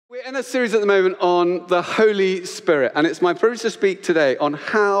We're in a series at the moment on the Holy Spirit, and it's my privilege to speak today on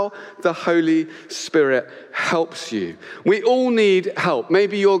how the Holy Spirit helps you. We all need help.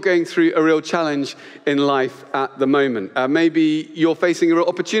 Maybe you're going through a real challenge in life at the moment. Maybe you're facing a real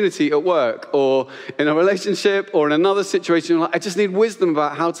opportunity at work or in a relationship or in another situation. You're like, I just need wisdom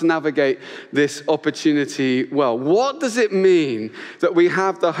about how to navigate this opportunity well. What does it mean that we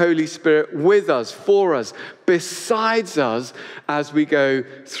have the Holy Spirit with us, for us, besides us as we go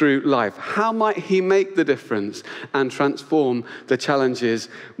through life? How might he make the difference and transform the challenges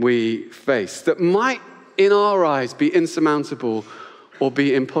we face that might, in our eyes, be insurmountable or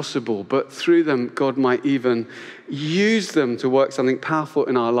be impossible, but through them, God might even use them to work something powerful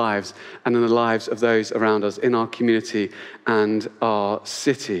in our lives and in the lives of those around us, in our community and our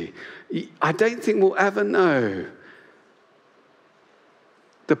city? I don't think we'll ever know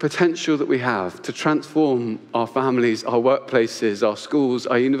the potential that we have to transform our families, our workplaces, our schools,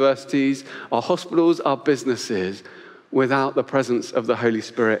 our universities, our hospitals, our businesses, without the presence of the Holy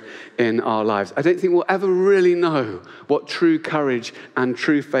Spirit in our lives. I don't think we'll ever really know what true courage and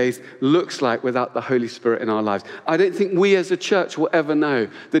true faith looks like without the Holy Spirit in our lives. I don't think we as a church will ever know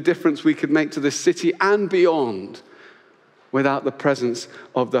the difference we could make to this city and beyond without the presence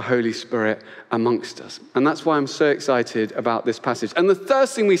of the Holy Spirit amongst us. And that's why I'm so excited about this passage. And the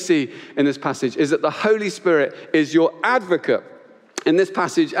first thing we see in this passage is that the Holy Spirit is your advocate. In this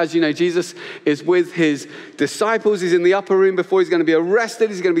passage, as you know, Jesus is with his disciples. He's in the upper room before he's going to be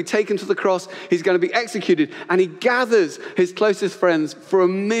arrested. He's going to be taken to the cross. He's going to be executed. And he gathers his closest friends for a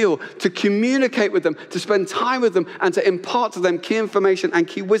meal to communicate with them, to spend time with them, and to impart to them key information and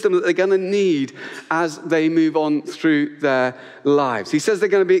key wisdom that they're going to need as they move on through their lives. He says they're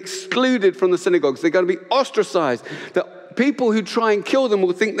going to be excluded from the synagogues. They're going to be ostracized. That people who try and kill them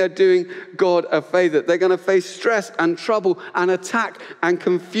will think they're doing God a favor. They're going to face stress and trouble and attack and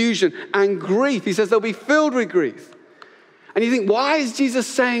confusion and grief. He says they'll be filled with grief. And you think, why is Jesus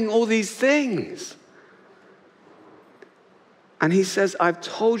saying all these things? And he says, I've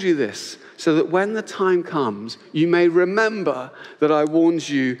told you this so that when the time comes, you may remember that I warned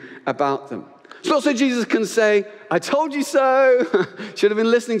you about them. It's not so Jesus can say, I told you so. Should have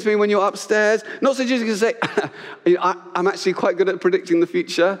been listening to me when you're upstairs. Not so Jesus can say, I'm actually quite good at predicting the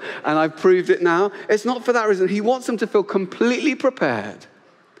future and I've proved it now. It's not for that reason. He wants them to feel completely prepared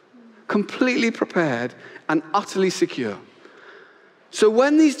and utterly secure. So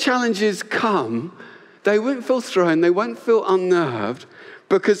when these challenges come, they won't feel thrown, they won't feel unnerved,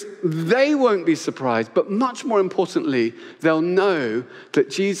 because they won't be surprised, but much more importantly, they'll know that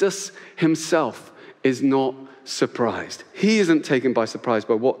Jesus himself is not surprised. He isn't taken by surprise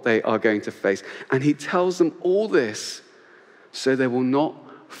by what they are going to face. And he tells them all this so they will not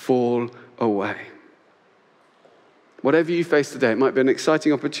fall away. Whatever you face today, it might be an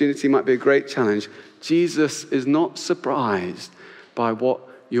exciting opportunity, it might be a great challenge. Jesus is not surprised by what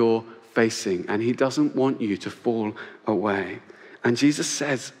you're facing, and he doesn't want you to fall away. And Jesus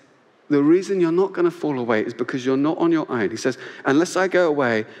says, the reason you're not going to fall away is because you're not on your own. He says, unless I go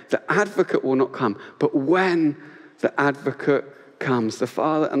away, the advocate will not come. But when the advocate comes, the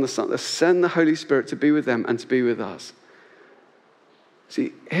Father and the Son, they send the Holy Spirit to be with them and to be with us.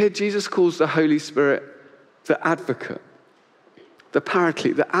 See, here Jesus calls the Holy Spirit the advocate, the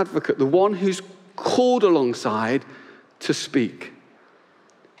paraclete, the advocate, the one who's called alongside to speak.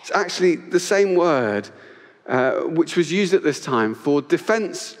 It's actually the same word which was used at this time for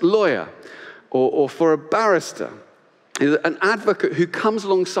defense lawyer or for a barrister. An advocate who comes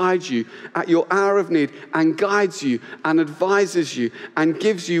alongside you at your hour of need and guides you and advises you and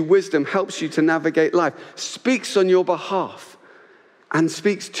gives you wisdom, helps you to navigate life, speaks on your behalf and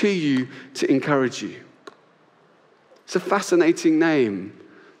speaks to you to encourage you. It's a fascinating name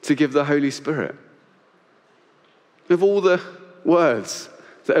to give the Holy Spirit. Of all the words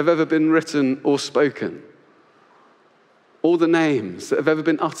that have ever been written or spoken, all the names that have ever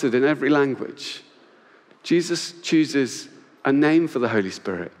been uttered in every language, Jesus chooses a name for the Holy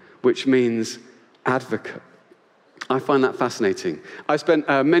Spirit, which means advocate. I find that fascinating. I spent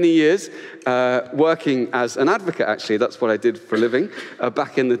many years working as an advocate, actually. That's what I did for a living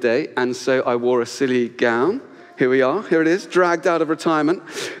back in the day. And so I wore a silly gown. Here we are. Here it is, dragged out of retirement.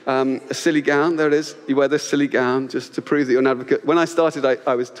 A silly gown. There it is. You wear this silly gown just to prove that you're an advocate. When I started,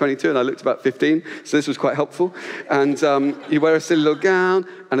 I was 22 and I looked about 15, so this was quite helpful. And you wear a silly little gown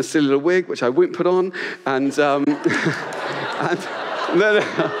and a silly little wig, which I won't put on. And,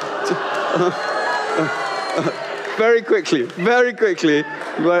 very quickly, you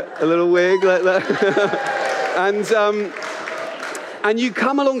wear a little wig like that. And you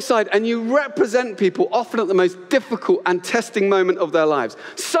come alongside and you represent people often at the most difficult and testing moment of their lives.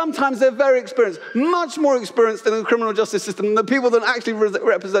 Sometimes they're very experienced, much more experienced in the criminal justice system than the people that are actually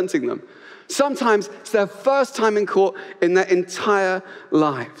representing them. Sometimes it's their first time in court in their entire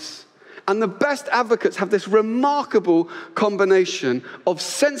lives. And the best advocates have this remarkable combination of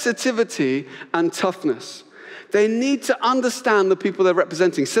sensitivity and toughness. They need to understand the people they're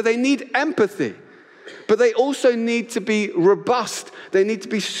representing, so they need empathy. But they also need to be robust. They need to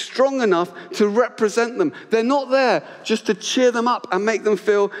be strong enough to represent them. They're not there just to cheer them up and make them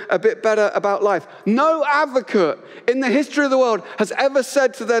feel a bit better about life. No advocate in the history of the world has ever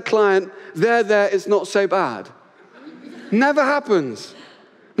said to their client, there, it's not so bad. Never happens.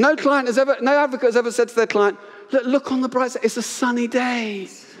 No advocate has ever said to their client, look on the bright side, it's a sunny day.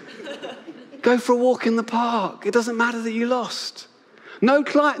 Go for a walk in the park. It doesn't matter that you lost. No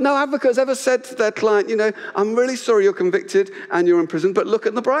advocate has ever said to their client, I'm really sorry you're convicted and you're in prison, but look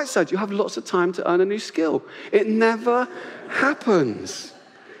at the bright side. You have lots of time to earn a new skill. It never happens.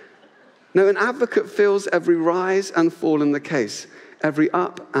 No, an advocate feels every rise and fall in the case, every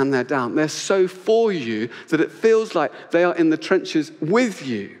up and their down. They're so for you that it feels like they are in the trenches with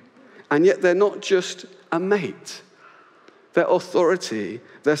you, and yet they're not just a mate. Their authority,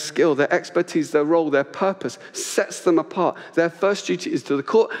 their skill, their expertise, their role, their purpose sets them apart. Their first duty is to the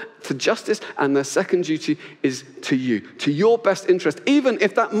court, to justice, and their second duty is to you, to your best interest, even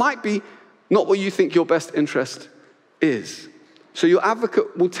if that might be not what you think your best interest is. So your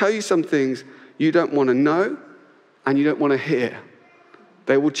advocate will tell you some things you don't want to know and you don't want to hear.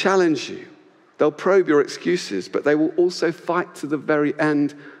 They will challenge you. They'll probe your excuses, but they will also fight to the very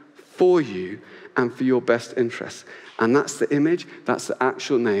end for you and for your best interests. And that's the image, that's the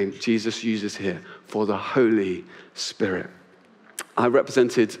actual name Jesus uses here for the Holy Spirit. I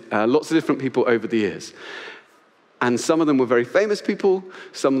represented lots of different people over the years. And some of them were very famous people,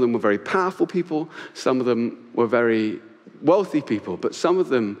 some of them were very powerful people, some of them were very wealthy people, but some of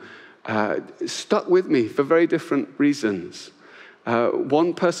them stuck with me for very different reasons.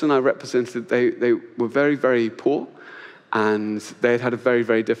 One person I represented, they were very, very poor, and they had had a very,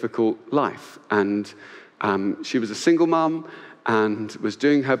 very difficult life. And she was a single mum and was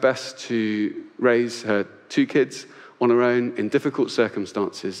doing her best to raise her 2 kids on her own in difficult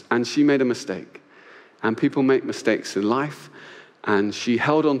circumstances. And she made a mistake. And people make mistakes in life. And she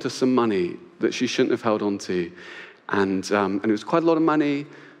held on to some money that she shouldn't have held on to. And it was quite a lot of money,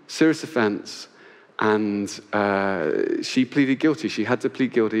 serious offense. And she pleaded guilty. She had to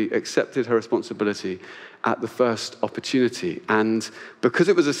plead guilty, accepted her responsibility at the first opportunity. And because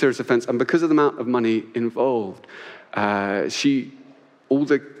it was a serious offense and because of the amount of money involved, all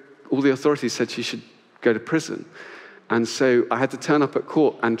the authorities said she should go to prison. And so I had to turn up at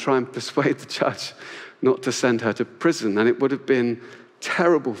court and try and persuade the judge not to send her to prison. And it would have been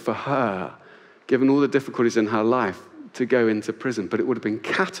terrible for her, given all the difficulties in her life, to go into prison. But it would have been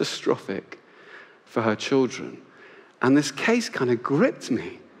catastrophic for her children. And this case kind of gripped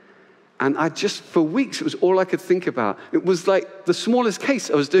me. And for weeks, it was all I could think about. It was like the smallest case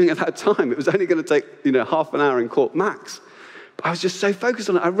I was doing at that time. It was only going to take, half an hour in court max. But I was just so focused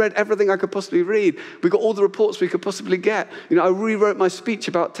on it. I read everything I could possibly read. We got all the reports we could possibly get. I rewrote my speech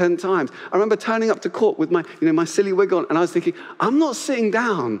about 10 times. I remember turning up to court with my, my silly wig on, and I was thinking, I'm not sitting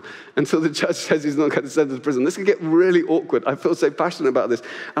down until the judge says he's not going to send us to prison. This could get really awkward. I feel so passionate about this.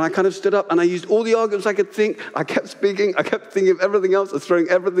 And I kind of stood up, and I used all the arguments I could think. I kept speaking. I kept thinking of everything else. I was throwing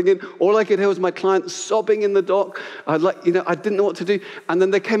everything in. All I could hear was my client sobbing in the dock. I didn't know what to do. And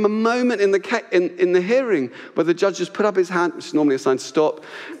then there came a moment in the hearing where the judge just put up his hand, which is normally a sign to stop.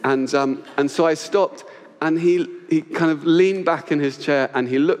 And so I stopped, and he kind of leaned back in his chair, and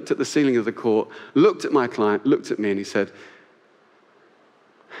he looked at the ceiling of the court, looked at my client, looked at me, and he said,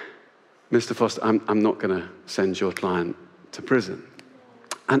 Mr. Foster, I'm not going to send your client to prison.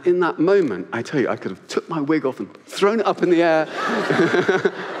 And in that moment, I tell you, I could have took my wig off and thrown it up in the air.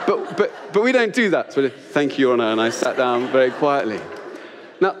 but we don't do that. So thank you, Your Honor. And I sat down very quietly.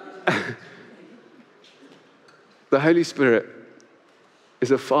 Now, the Holy Spirit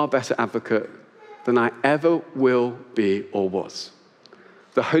is a far better advocate than I ever will be or was.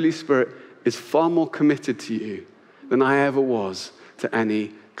 The Holy Spirit is far more committed to you than I ever was to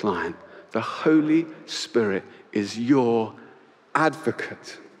any client. The Holy Spirit is your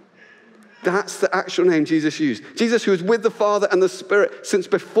advocate. That's the actual name Jesus used. Jesus, who is with the Father and the Spirit since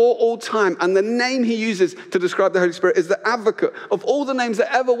before all time, and the name he uses to describe the Holy Spirit is the advocate. Of all the names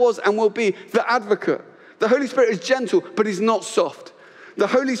that ever was and will be, the advocate. The Holy Spirit is gentle, but he's not soft. The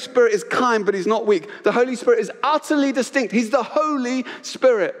Holy Spirit is kind, but he's not weak. The Holy Spirit is utterly distinct. He's the Holy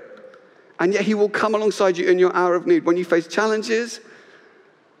Spirit. And yet he will come alongside you in your hour of need. When you face challenges,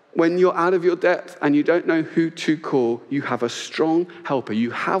 When you're out of your depth and you don't know who to call, you have a strong helper.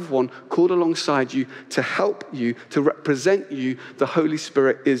 You have one called alongside you to help you, to represent you. The Holy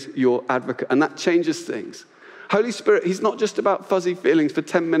Spirit is your advocate, and that changes things. Holy Spirit, he's not just about fuzzy feelings for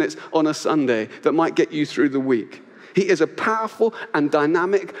 10 minutes on a Sunday that might get you through the week. He is a powerful and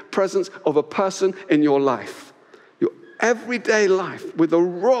dynamic presence of a person in your life, your everyday life, with a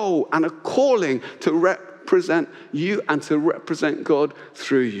role and a calling to represent you and to represent God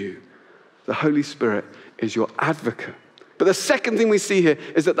through you. The Holy Spirit is your advocate. But the second thing we see here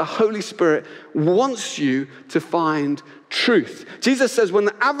is that the Holy Spirit wants you to find truth. Jesus says when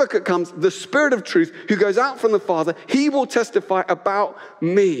the advocate comes, the Spirit of truth, who goes out from the Father, he will testify about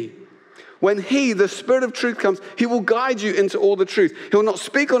me. When he, the Spirit of truth, comes, he will guide you into all the truth. He'll not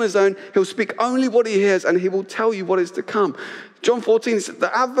speak on his own. He'll speak only what he hears, and he will tell you what is to come. John 14 says,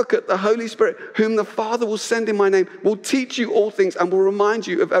 the advocate, the Holy Spirit, whom the Father will send in my name, will teach you all things and will remind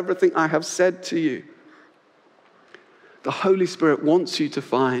you of everything I have said to you. The Holy Spirit wants you to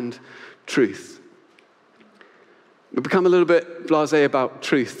find truth. We've become a little bit blasé about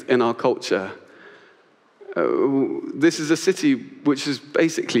truth in our culture. This is a city which is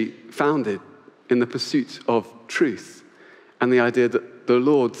basically founded in the pursuit of truth and the idea that the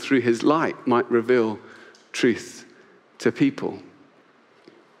Lord, through his light, might reveal truth to people.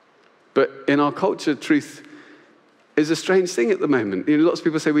 But in our culture, truth is a strange thing at the moment. Lots of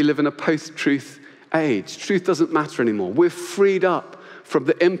people say we live in a post-truth age. Truth doesn't matter anymore. We're freed up from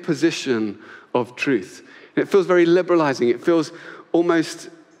the imposition of truth. And it feels very liberalizing. It feels almost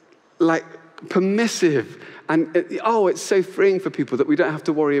like permissive. And it's so freeing for people that we don't have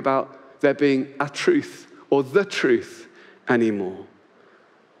to worry about there being a truth or the truth anymore.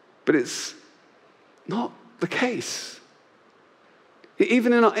 But it's not the case.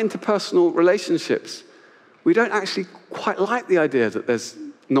 Even in our interpersonal relationships, we don't actually quite like the idea that there's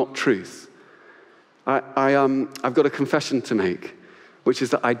not truth. I've got a confession to make, which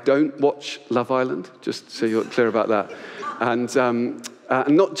is that I don't watch Love Island, just so you're clear about that. And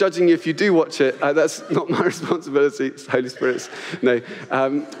I'm not judging you if you do watch it. That's not my responsibility. It's the Holy Spirit's. No.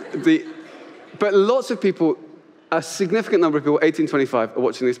 But lots of people, a significant number of people, 18-25, are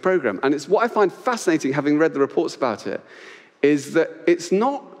watching this program. And it's what I find fascinating, having read the reports about it, is that it's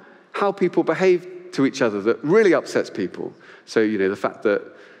not how people behave to each other that really upsets people. So, the fact that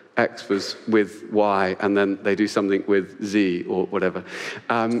X was with Y and then they do something with Z or whatever.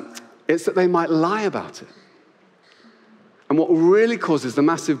 It's that they might lie about it. And what really causes the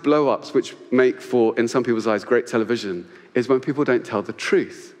massive blow-ups, which make for, in some people's eyes, great television, is when people don't tell the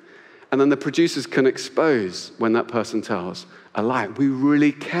truth. And then the producers can expose when that person tells a lie. We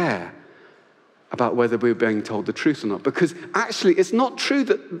really care about whether we're being told the truth or not. Because actually, it's not true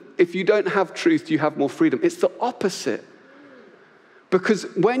that if you don't have truth, you have more freedom. It's the opposite. Because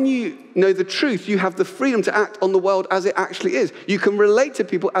when you know the truth, you have the freedom to act on the world as it actually is. You can relate to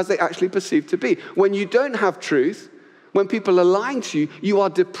people as they actually perceive to be. When you don't have truth, when people are lying to you, you are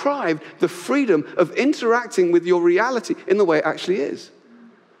deprived the freedom of interacting with your reality in the way it actually is.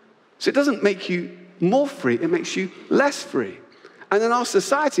 So it doesn't make you more free, it makes you less free. And in our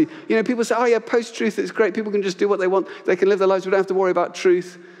society, people say, post-truth, it's great. People can just do what they want. They can live their lives. We don't have to worry about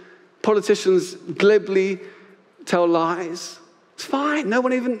truth. Politicians glibly tell lies. It's fine. No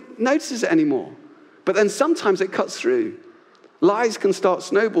one even notices it anymore. But then sometimes it cuts through. Lies can start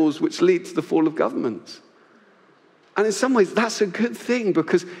snowballs which lead to the fall of governments. And in some ways, that's a good thing,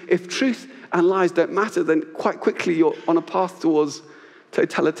 because if truth and lies don't matter, then quite quickly you're on a path towards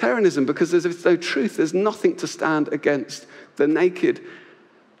totalitarianism, because there's no truth, there's nothing to stand against the naked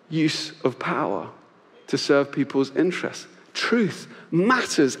use of power to serve people's interests. Truth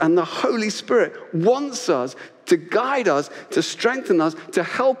matters, and the Holy Spirit wants us to guide us, to strengthen us, to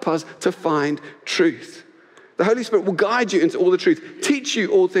help us to find truth. The Holy Spirit will guide you into all the truth, teach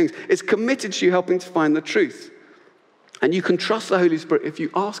you all things. It's committed to you helping to find the truth. And you can trust the Holy Spirit if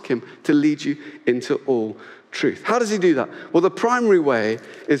you ask him to lead you into all truth. How does he do that? Well, the primary way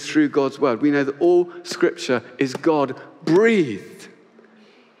is through God's word. We know that all scripture is God-breathed.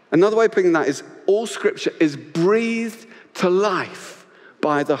 Another way of putting that is all scripture is breathed to life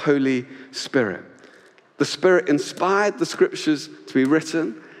by the Holy Spirit. The Spirit inspired the scriptures to be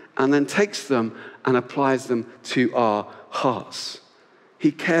written and then takes them and applies them to our hearts.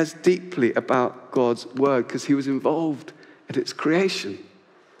 He cares deeply about God's word because he was involved in its creation.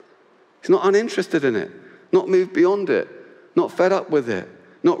 He's not uninterested in it, not moved beyond it, not fed up with it,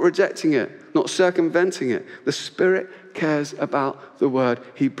 not rejecting it, not circumventing it. The Spirit cares about the word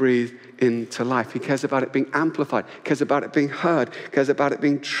he breathed into life. He cares about it being amplified, cares about it being heard, cares about it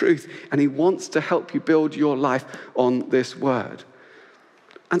being truth, and he wants to help you build your life on this word.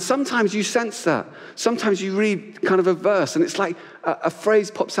 And sometimes you sense that. Sometimes you read kind of a verse and it's like a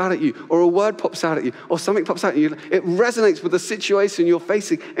phrase pops out at you, or a word pops out at you, or something pops out at you. It resonates with the situation you're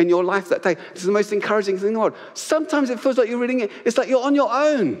facing in your life that day. It's the most encouraging thing in the world. Sometimes it feels like you're reading it. It's like you're on your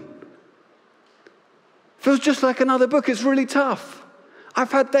own. It feels just like another book. It's really tough.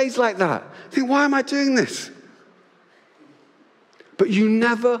 I've had days like that. I think, why am I doing this? But you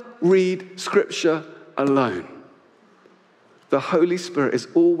never read Scripture alone. The Holy Spirit is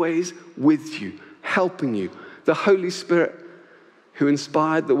always with you, helping you. The Holy Spirit, who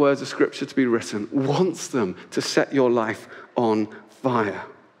inspired the words of Scripture to be written, wants them to set your life on fire.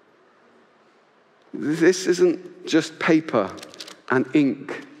 This isn't just paper and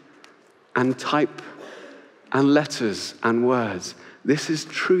ink and type and letters and words. This is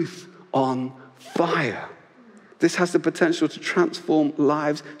truth on fire. This has the potential to transform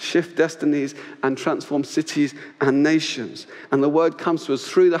lives, shift destinies, and transform cities and nations. And the word comes to us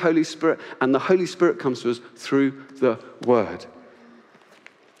through the Holy Spirit, and the Holy Spirit comes to us through the word.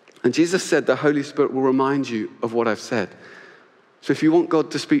 And Jesus said the Holy Spirit will remind you of what I've said. So if you want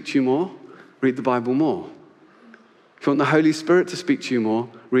God to speak to you more, read the Bible more. If you want the Holy Spirit to speak to you more,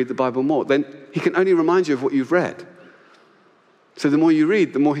 read the Bible more. Then he can only remind you of what you've read. So the more you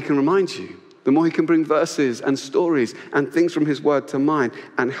read, the more he can remind you. The more he can bring verses and stories and things from his word to mind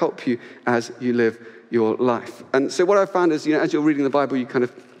and help you as you live your life. And so what I've found is, as you're reading the Bible, you kind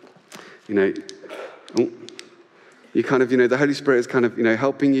of, the Holy Spirit is kind of,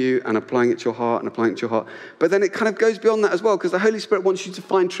 helping you and applying it to your heart and applying it to your heart. But then it kind of goes beyond that as well, because the Holy Spirit wants you to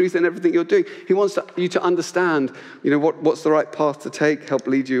find truth in everything you're doing. He wants you to understand, what's the right path to take, help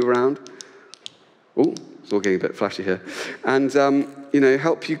lead you around. Oh, it's all getting a bit flashy here. And,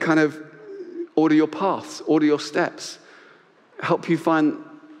 help you kind of order your paths, order your steps, help you find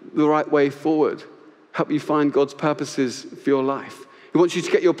the right way forward, help you find God's purposes for your life. He wants you to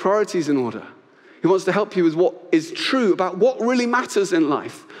get your priorities in order. He wants to help you with what is true about what really matters in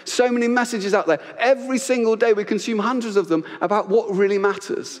life. So many messages out there. Every single day we consume hundreds of them about what really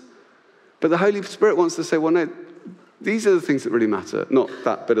matters. But the Holy Spirit wants to say, well, no, these are the things that really matter. Not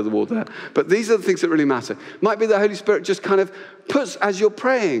that bit of the wall there. But these are the things that really matter. Might be the Holy Spirit just kind of puts, as you're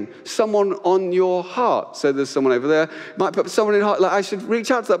praying, someone on your heart. So there's someone over there. Might put someone in your heart, like, I should reach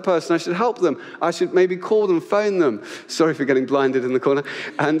out to that person. I should help them. I should maybe call them, phone them. Sorry for getting blinded in the corner.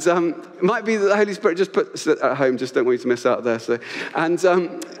 And it might be that the Holy Spirit just puts it at home. Just don't want you to miss out there. So, and,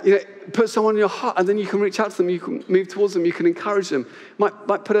 put someone in your heart, and then you can reach out to them. You can move towards them. You can encourage them.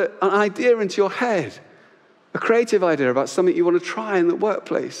 Might put an idea into your head. A creative idea about something you want to try in the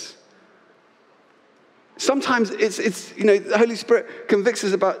workplace. Sometimes it's the Holy Spirit convicts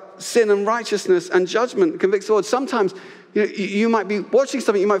us about sin and righteousness and judgment, convicts the Lord. Sometimes, you might be watching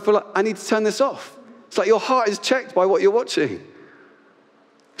something, you might feel like, I need to turn this off. It's like your heart is checked by what you're watching.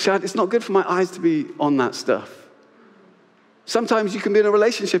 Shad, it's not good for my eyes to be on that stuff. Sometimes you can be in a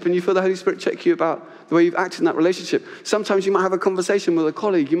relationship and you feel the Holy Spirit check you about the way you've acted in that relationship. Sometimes you might have a conversation with a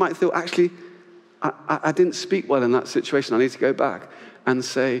colleague. You might feel, actually, I didn't speak well in that situation. I need to go back and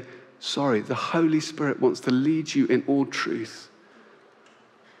say, sorry, the Holy Spirit wants to lead you in all truth.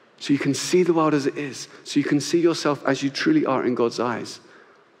 So you can see the world as it is. So you can see yourself as you truly are in God's eyes.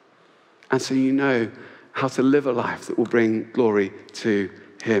 And so you know how to live a life that will bring glory to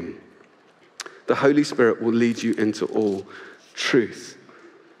him. The Holy Spirit will lead you into all truth.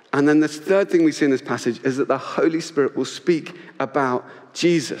 And then the third thing we see in this passage is that the Holy Spirit will speak about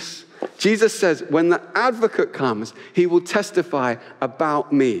Jesus. Jesus says, when the advocate comes, he will testify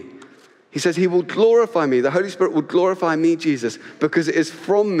about me. He says he will glorify me. The Holy Spirit will glorify me, Jesus, because it is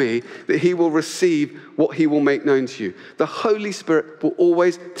from me that he will receive what he will make known to you. The Holy Spirit will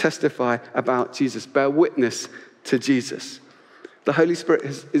always testify about Jesus, bear witness to Jesus. The Holy Spirit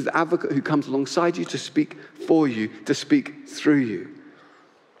is the advocate who comes alongside you to speak for you, to speak through you.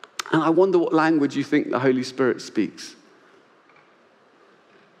 And I wonder what language you think the Holy Spirit speaks.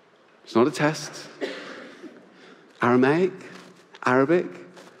 It's not a test. Aramaic, Arabic,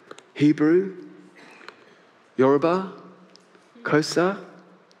 Hebrew, Yoruba, Xhosa,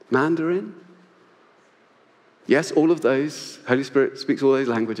 Mandarin. Yes, all of those. Holy Spirit speaks all those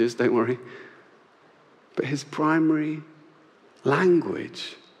languages, don't worry. But his primary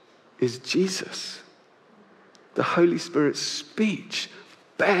language is Jesus. The Holy Spirit's speech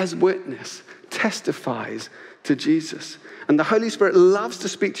bears witness, testifies to Jesus. And the Holy Spirit loves to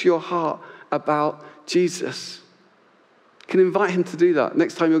speak to your heart about Jesus. You can invite him to do that.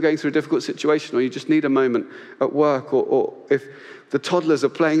 Next time you're going through a difficult situation, or you just need a moment at work, or if the toddlers are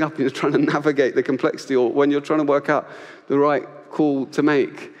playing up and you're trying to navigate the complexity, or when you're trying to work out the right call to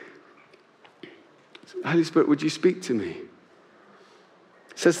make. Holy Spirit, would you speak to me?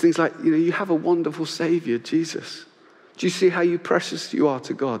 says things like, you have a wonderful Savior, Jesus. Do you see how precious you are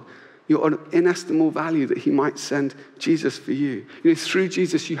to God? You're an inestimable value that he might send Jesus for you. Through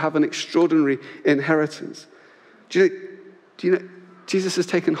Jesus, you have an extraordinary inheritance. Do you know Jesus has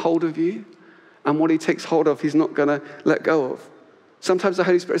taken hold of you, and what he takes hold of, he's not going to let go of. Sometimes the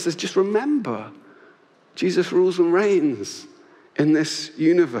Holy Spirit says, just remember, Jesus rules and reigns in this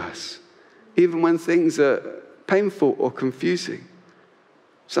universe, even when things are painful or confusing.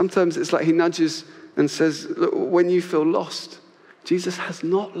 Sometimes it's like he nudges and says, look, when you feel lost, Jesus has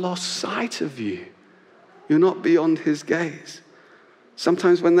not lost sight of you. You're not beyond his gaze.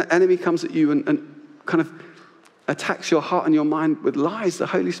 Sometimes when the enemy comes at you and kind of attacks your heart and your mind with lies, the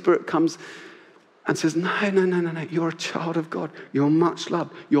Holy Spirit comes and says, no, you're a child of God. You're much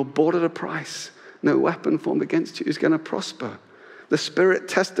loved. You're bought at a price. No weapon formed against you is going to prosper. The Spirit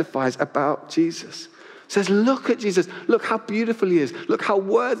testifies about Jesus. Says, look at Jesus. Look how beautiful he is. Look how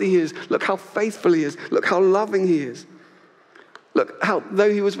worthy he is. Look how faithful he is. Look how loving he is. Look how,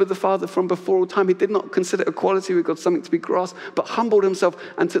 though he was with the Father from before all time, he did not consider equality with God something to be grasped, but humbled himself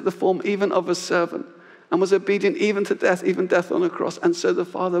and took the form even of a servant and was obedient even to death, even death on a cross. And so the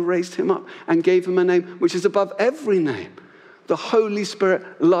Father raised him up and gave him a name which is above every name. The Holy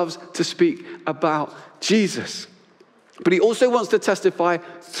Spirit loves to speak about Jesus. But he also wants to testify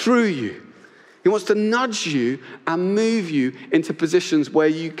through you. He wants to nudge you and move you into positions where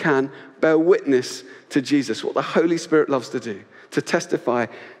you can bear witness to Jesus, what the Holy Spirit loves to do, to testify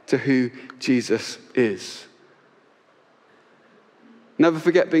to who Jesus is. Never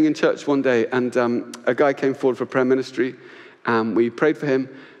forget being in church one day, and a guy came forward for prayer ministry, and we prayed for him,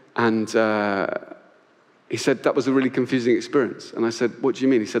 and he said, that was a really confusing experience. And I said, what do you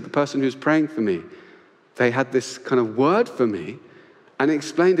mean? He said, the person who was praying for me, they had this kind of word for me, and it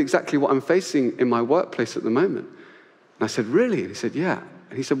explained exactly what I'm facing in my workplace at the moment. And I said, really? And he said, yeah.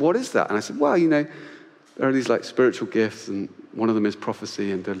 And he said, what is that? And I said, well, there are these like spiritual gifts, and one of them is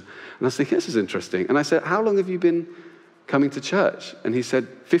prophecy. And I was thinking, this is interesting. And I said, how long have you been coming to church? And he said,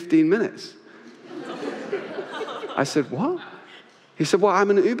 15 minutes. I said, what? He said, well,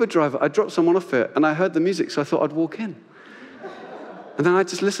 I'm an Uber driver. I dropped someone off here, and I heard the music, so I thought I'd walk in. And then I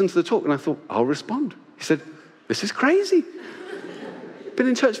just listened to the talk, and I thought, I'll respond. He said, this is crazy. Been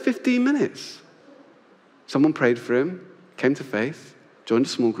in church 15 minutes. Someone prayed for him, came to faith, joined a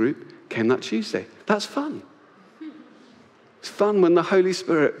small group, came that Tuesday. That's fun. It's fun when the Holy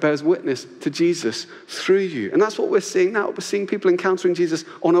Spirit bears witness to Jesus through you. And that's what we're seeing now. We're seeing people encountering Jesus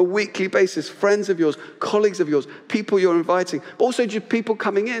on a weekly basis, friends of yours, colleagues of yours, people you're inviting, but also just people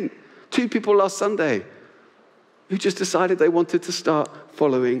coming in. 2 people last Sunday who just decided they wanted to start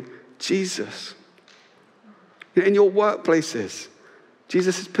following Jesus. In your workplaces,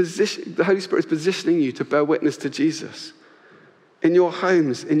 the Holy Spirit is positioning you to bear witness to Jesus. In your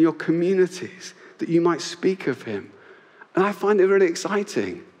homes, in your communities, that you might speak of him. And I find it really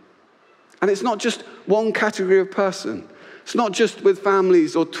exciting. And it's not just one category of person. It's not just with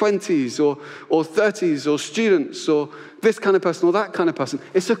families or 20s or 30s or students or this kind of person or that kind of person.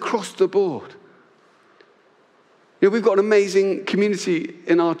 It's across the board. We've got an amazing community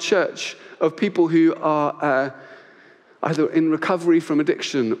in our church of people who are either in recovery from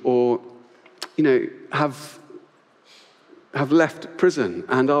addiction or, have left prison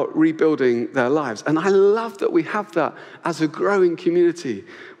and are rebuilding their lives. And I love that we have that as a growing community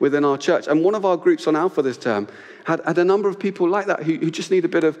within our church. And one of our groups on Alpha this term had a number of people like that who just need a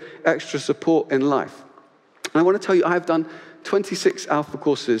bit of extra support in life. And I want to tell you, I've done 26 Alpha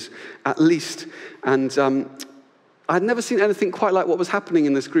courses at least. And I'd never seen anything quite like what was happening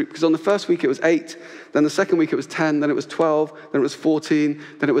in this group, because on the first week it was 8, then the second week it was 10, then it was 12, then it was 14,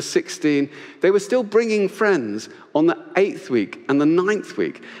 then it was 16. They were still bringing friends on the 8th week and the 9th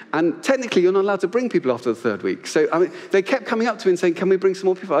week. And technically you're not allowed to bring people after the 3rd week. So they kept coming up to me and saying, can we bring some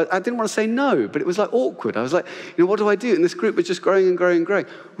more people? I didn't want to say no, but it was like awkward. I was like, what do I do? And this group was just growing and growing and growing.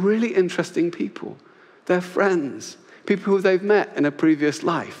 Really interesting people. They're friends, people who they've met in a previous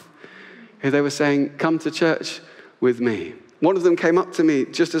life, who they were saying, come to church with me. One of them came up to me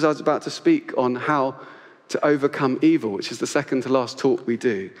just as I was about to speak on how to overcome evil, which is the second to last talk we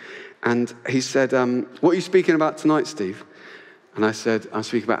do. And he said, what are you speaking about tonight, Steve? And I said, I'm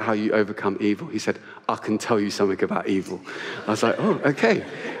speaking about how you overcome evil. He said, I can tell you something about evil. I was like, oh, okay.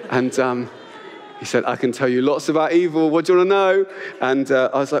 And he said, I can tell you lots about evil. What do you want to know? And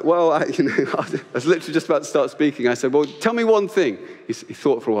I was like, well, I was literally just about to start speaking. I said, well, tell me one thing. He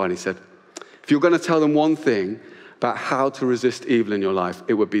thought for a while and he said, if you're going to tell them one thing about how to resist evil in your life,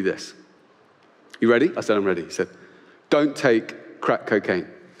 it would be this. You ready? I said, I'm ready. He said, don't take crack cocaine.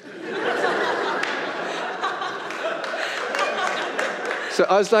 So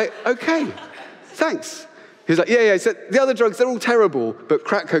I was like, okay, thanks. He's like, yeah. He said, the other drugs, they're all terrible, but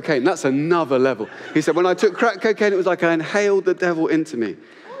crack cocaine, that's another level. He said, when I took crack cocaine, it was like I inhaled the devil into me.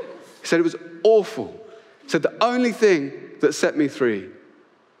 He said, it was awful. He said, the only thing that set me free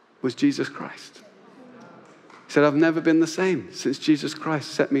was Jesus Christ. He said, I've never been the same since Jesus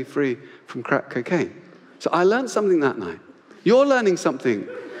Christ set me free from crack cocaine. So I learned something that night. You're learning something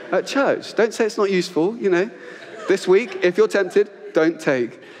at church. Don't say it's not useful, This week, if you're tempted, don't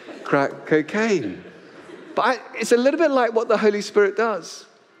take crack cocaine. But it's a little bit like what the Holy Spirit does.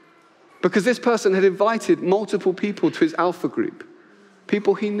 Because this person had invited multiple people to his alpha group.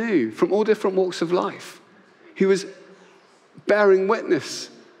 People he knew from all different walks of life. He was bearing witness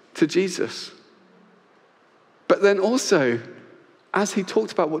to Jesus. But then also, as he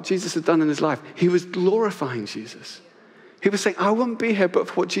talked about what Jesus had done in his life, he was glorifying Jesus. He was saying, I wouldn't be here but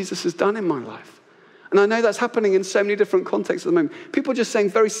for what Jesus has done in my life. And I know that's happening in so many different contexts at the moment. People just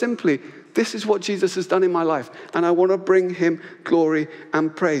saying very simply, this is what Jesus has done in my life, and I want to bring him glory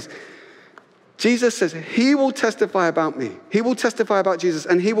and praise. Jesus says, he will testify about me. He will testify about Jesus,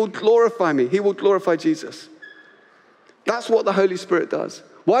 and he will glorify me. He will glorify Jesus. That's what the Holy Spirit does.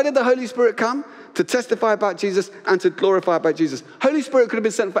 Why did the Holy Spirit come? To testify about Jesus and to glorify about Jesus. Holy Spirit could have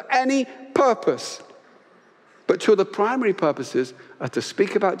been sent for any purpose. But two of the primary purposes are to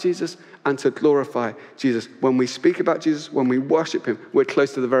speak about Jesus and to glorify Jesus. When we speak about Jesus, when we worship him, we're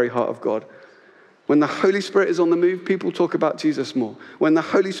close to the very heart of God. When the Holy Spirit is on the move, people talk about Jesus more. When the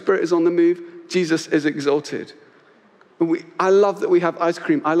Holy Spirit is on the move, Jesus is exalted. I love that we have ice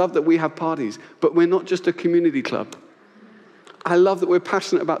cream. I love that we have parties. But we're not just a community club. I love that we're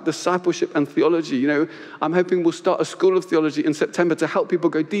passionate about discipleship and theology. I'm hoping we'll start a school of theology in September to help people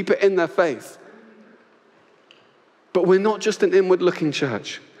go deeper in their faith. But we're not just an inward-looking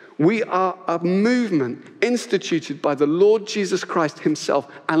church. We are a movement instituted by the Lord Jesus Christ himself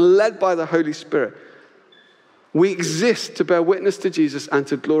and led by the Holy Spirit. We exist to bear witness to Jesus and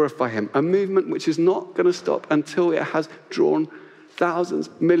to glorify him. A movement which is not going to stop until it has drawn thousands,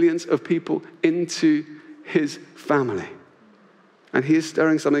 millions of people into his family. And he is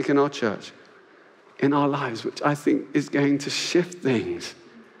stirring something in our church, in our lives, which I think is going to shift things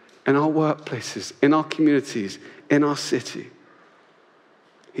in our workplaces, in our communities, in our city.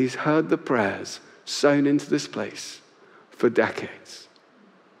 He's heard the prayers sown into this place for decades.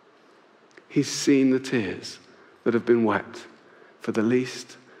 He's seen the tears that have been wept for the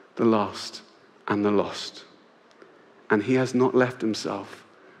least, the last, and the lost. And he has not left himself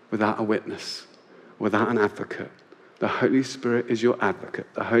without a witness, without an advocate. The Holy Spirit is your advocate.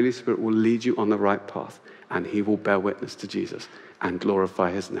 The Holy Spirit will lead you on the right path, and he will bear witness to Jesus and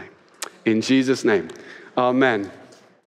glorify his name. In Jesus' name, amen.